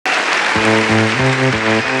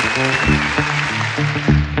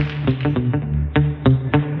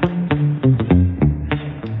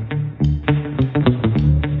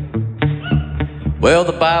Well,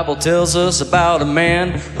 the Bible tells us about a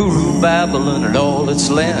man who ruled Babylon and all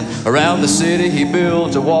its land. Around the city he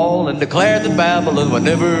built a wall and declared that Babylon would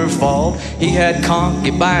never fall. He had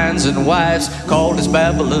concubines and wives, called his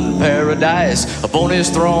Babylon paradise. Upon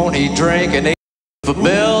his throne he drank and ate. For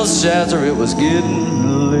Belshazzar it was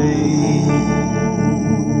getting late.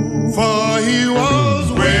 For he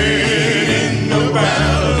was weighed in the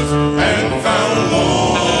balance and found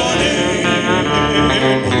wanting.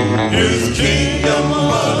 His kingdom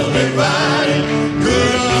was divided,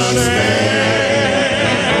 could not stand.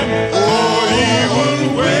 Oh, he was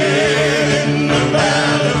weighed in the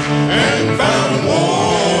balance and found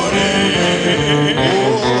wanting.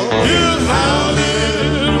 His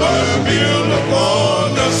houses were built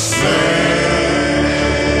upon the sand.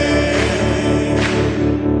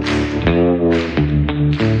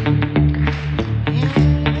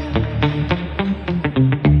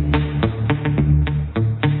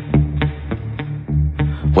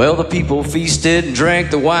 Well, the people feasted and drank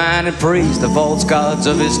the wine and praised the false gods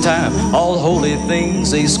of his time. All holy things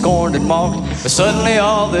they scorned and mocked, but suddenly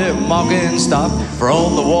all their mocking stopped. For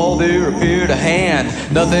on the wall there appeared a hand,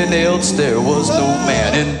 nothing else there was no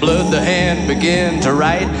man. In blood the hand began to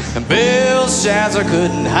write, and Belshazzar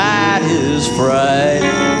couldn't hide his pride.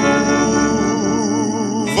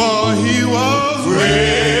 For he was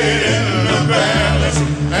weighed in the balance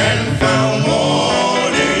and found wanting.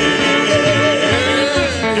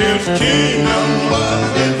 His kingdom was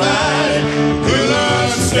divided, could not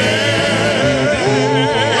stand.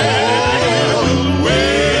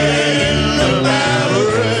 Weighed in the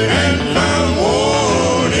balance and found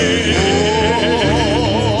wanting.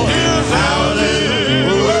 His houses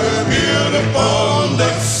were built upon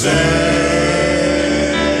the sand.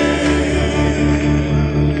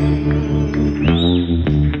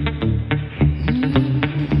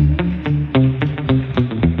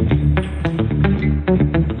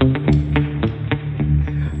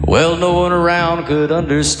 Well, no one around could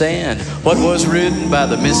understand what was written by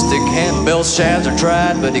the mystic hand. Belshazzar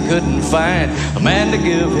tried, but he couldn't find a man to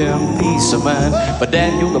give him peace of mind. But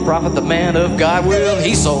Daniel, the prophet, the man of God, well,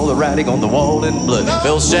 he saw the writing on the wall in blood.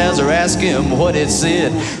 Belshazzar asked him what it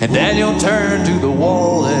said, and Daniel turned to the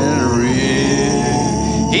wall and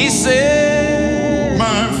read. He said,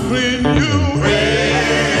 My friend, you